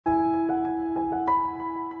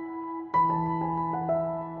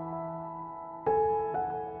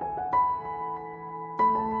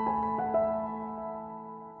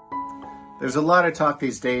There's a lot of talk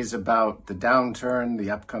these days about the downturn, the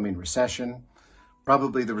upcoming recession,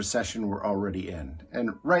 probably the recession we're already in,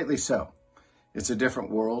 and rightly so. It's a different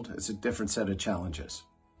world. It's a different set of challenges.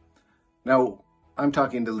 Now, I'm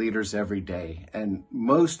talking to leaders every day, and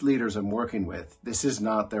most leaders I'm working with, this is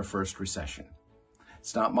not their first recession.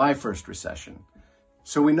 It's not my first recession.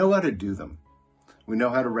 So we know how to do them. We know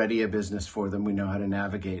how to ready a business for them. We know how to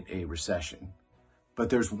navigate a recession. But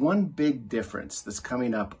there's one big difference that's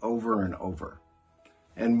coming up over and over.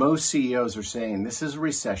 And most CEOs are saying this is a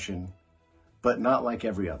recession, but not like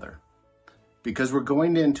every other. Because we're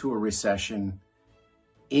going into a recession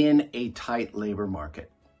in a tight labor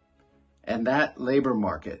market. And that labor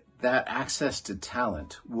market, that access to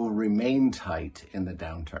talent, will remain tight in the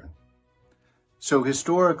downturn. So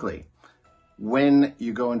historically, when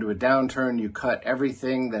you go into a downturn, you cut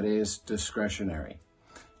everything that is discretionary.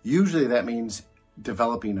 Usually that means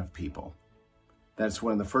developing of people. That's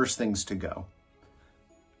one of the first things to go.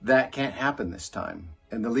 That can't happen this time.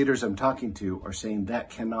 And the leaders I'm talking to are saying that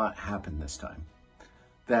cannot happen this time.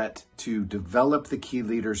 That to develop the key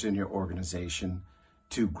leaders in your organization,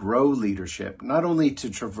 to grow leadership, not only to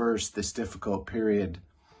traverse this difficult period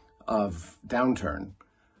of downturn,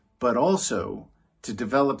 but also to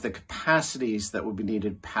develop the capacities that will be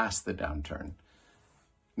needed past the downturn.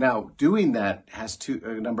 Now, doing that has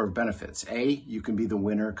a number of benefits. A, you can be the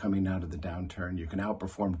winner coming out of the downturn. You can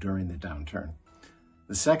outperform during the downturn.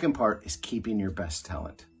 The second part is keeping your best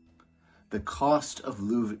talent. The cost of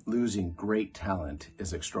losing great talent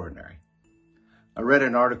is extraordinary. I read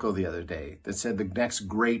an article the other day that said the next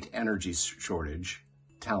great energy shortage,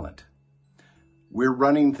 talent. We're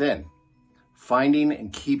running thin. Finding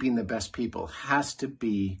and keeping the best people has to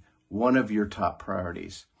be one of your top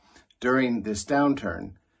priorities. During this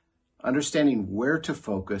downturn, understanding where to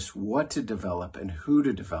focus, what to develop, and who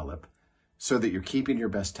to develop so that you're keeping your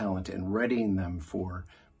best talent and readying them for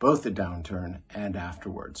both the downturn and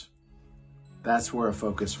afterwards. That's where a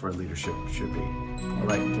focus for leadership should be. All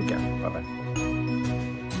right, take care. Bye-bye.